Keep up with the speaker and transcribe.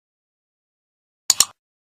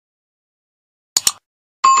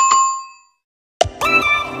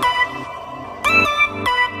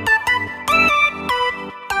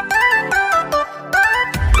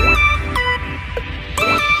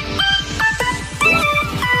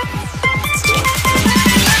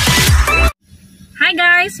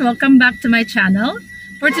guys! Welcome back to my channel.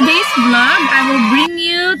 For today's vlog, I will bring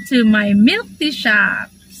you to my Milktea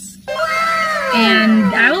shops. And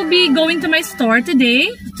I will be going to my store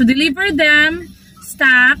today to deliver them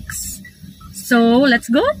stacks. So let's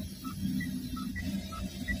go!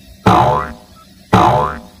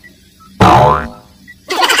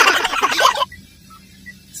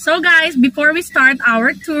 So guys, before we start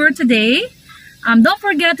our tour today, don't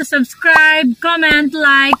forget to subscribe, comment,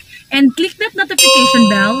 like, and click that notification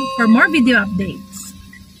bell for more video updates.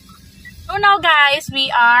 So now guys, we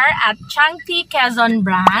are at CHANGTEA Quezon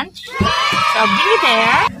branch. So I'll bring you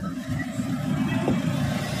there.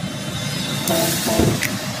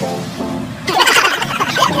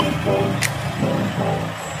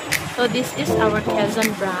 So this is our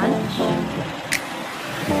Quezon branch.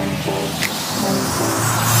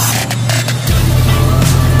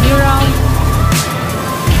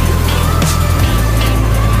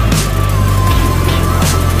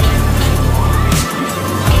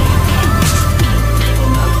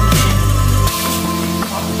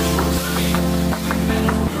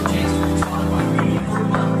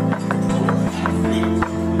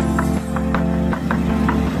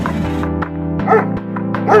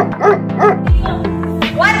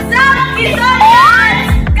 What's up, Bukidnon?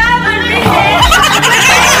 Come and visit!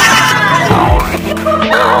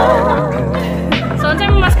 So, ano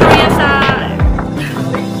tayo mas kaya sa...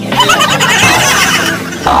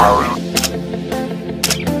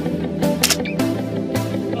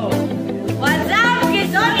 What's up,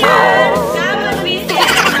 Bukidnon? Come and visit!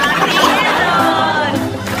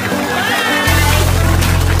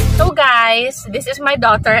 So guys, this is my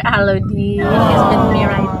daughter Elodie. She's with me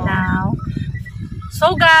right now.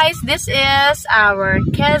 So guys, this is our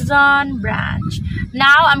Quezon branch.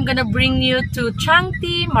 Now, I'm gonna bring you to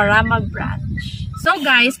CHANGTEA Maramag branch. So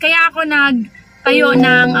guys, kaya ako nagtayo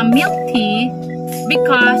ng Milktea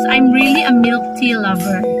because I'm really a milk tea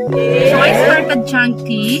lover. So I started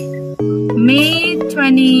CHANGTEA May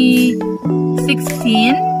 2016.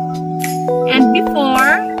 And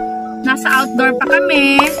before, nasa outdoor pa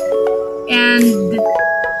kami. And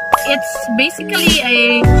it's basically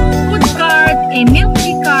a food cart, a milk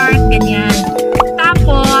tea cart, ganyan.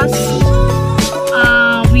 Tapos,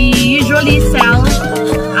 we usually sell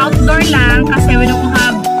outdoor lang kasi we don't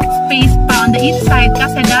have space pa on the inside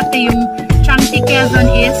kasi dati yung CHANGTEA Quezon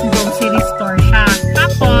is grocery store siya.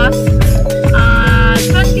 Tapos,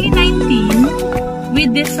 2019, we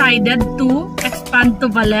decided to expand to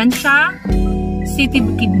Valencia City,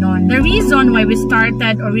 Bukidnon. The reason why we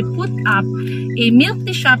started or we put up a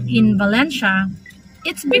Milktea shop in Valencia,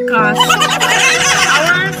 it's because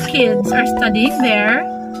our kids are studying there.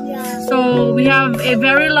 So we have a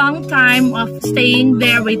very long time of staying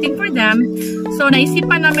there waiting for them. So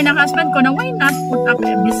naisipan namin ng husband ko na why not put up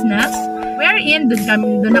a business wherein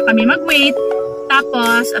doon na kami mag-wait.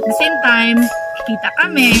 Tapos at the same time, kikita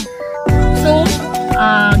kami. So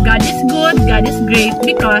God is good, God is great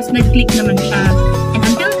because nag-click naman siya. And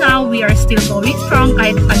until now, we are still going strong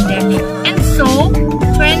kahit pandemic. And so,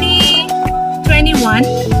 2021,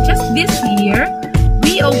 just this year,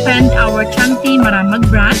 we opened our CHANGTEA Maramag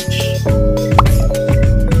branch.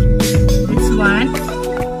 This one.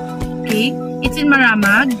 Okay, it's in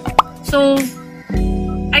Maramag. So,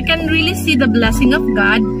 I can really see the blessing of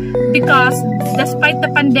God because despite the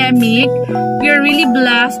pandemic, we are really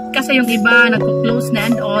blessed kasi yung iba nagko-close na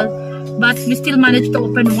and all, but we still managed to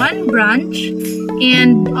open one branch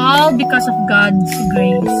and all because of God's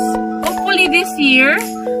grace. Hopefully this year,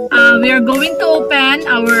 we are going to open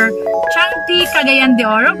our CHANGTEA Cagayan de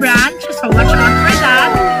Oro branch, so watch out for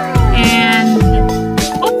that. And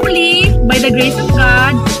hopefully, by the grace of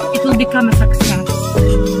God, it will become a success.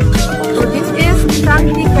 So this is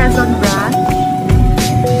CHANGTEA Quezon branch.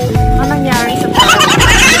 Ano nangyari sa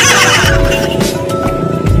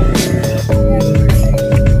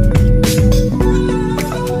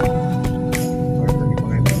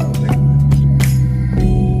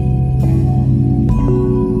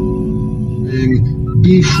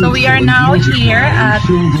So we are now here at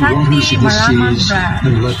CHANGTEA Maramag branch.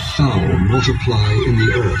 And let fowl multiply in the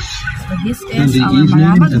earth. So this is And the our evening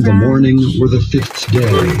Maramag and the branch. morning were the fifth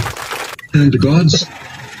day. And God's...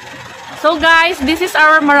 So guys, this is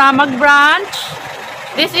our Maramag branch.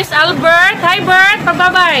 This is Albert. Hi Bert,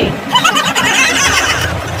 bye-bye.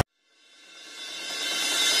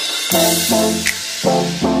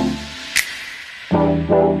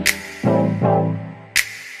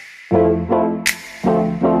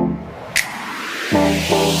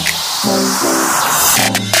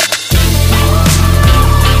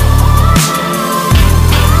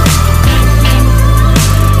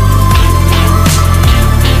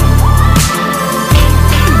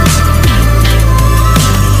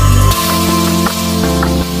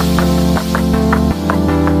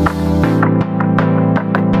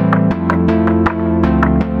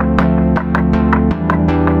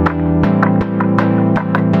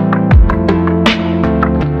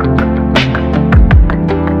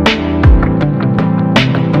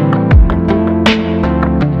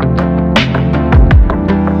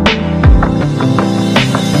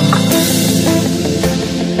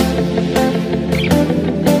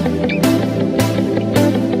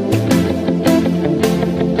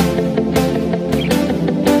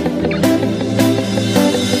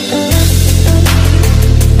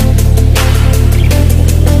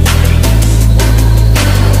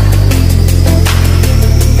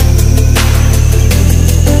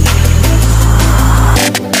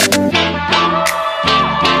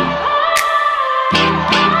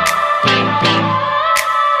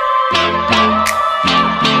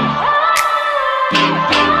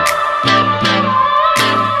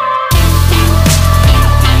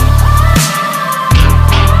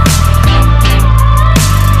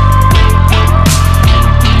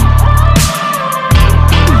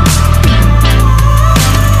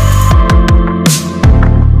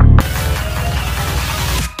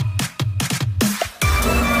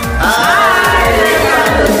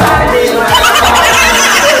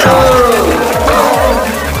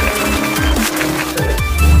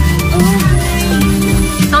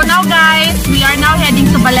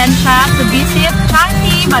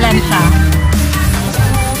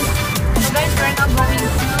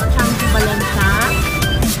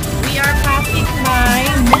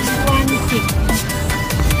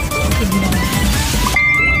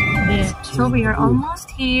 we are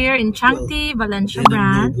almost here in CHANGTEA, Valencia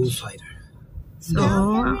branch.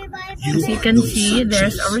 So, as you can see,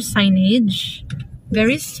 there's our signage.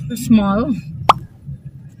 Very small.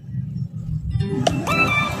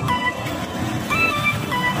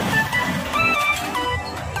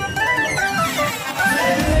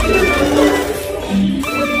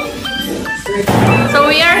 So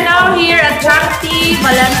we are now here at CHANGTEA,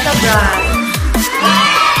 Valencia branch.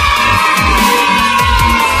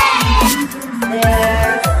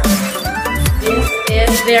 This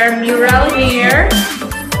is their mural here.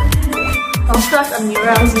 Also has a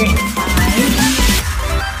mural here inside.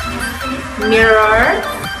 Mirror.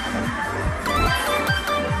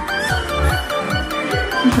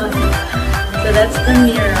 So that's the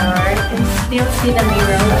mirror. You can still see the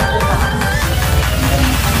mural at the back.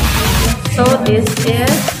 So this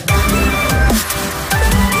is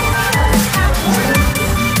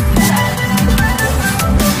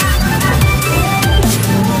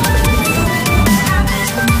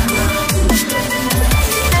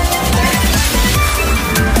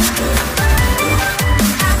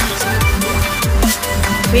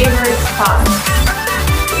favorite spot.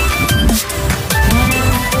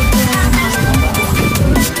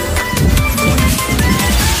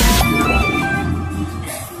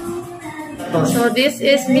 So this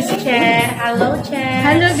is Miss Che. Hello, Che.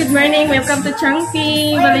 Hello, good morning. Welcome to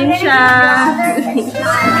CHANGTEA, Valencia.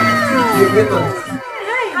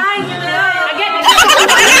 Hi, hello. Again.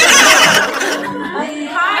 Hi,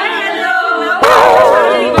 hello.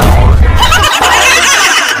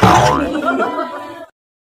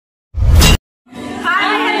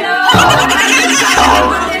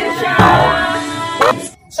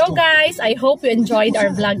 So guys, I hope you enjoyed our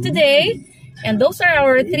vlog today. And those are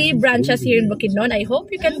our 3 branches here in Bukidnon. I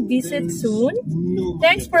hope you can visit soon.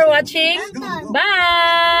 Thanks for watching.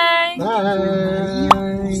 Bye! Bye.